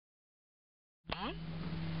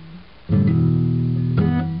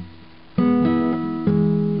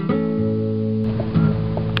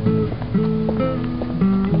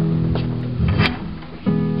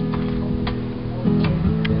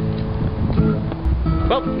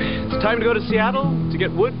Well, it's time to go to Seattle to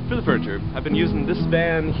get wood for the furniture. I've been using this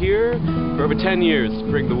van here for over 10 years to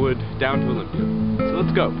bring the wood down to Olympia. So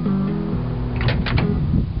let's go.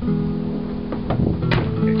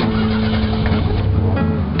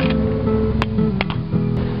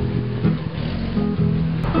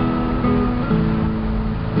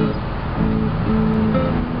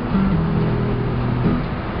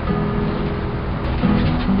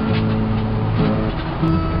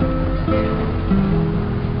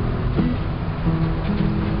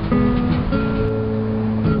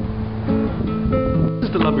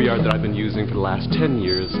 The lumberyard that I've been using for the last 10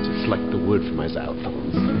 years to select the wood for my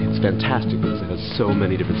xylophones. It's fantastic because it has so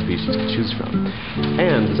many different species to choose from.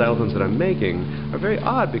 And the xylophones that I'm making are very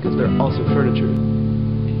odd because they're also furniture.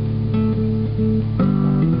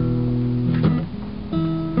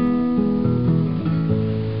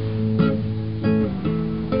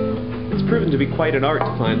 It's proven to be quite an art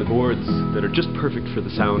to find the boards that are just perfect for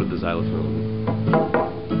the sound of the xylophone.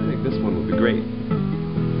 I think this one will be great.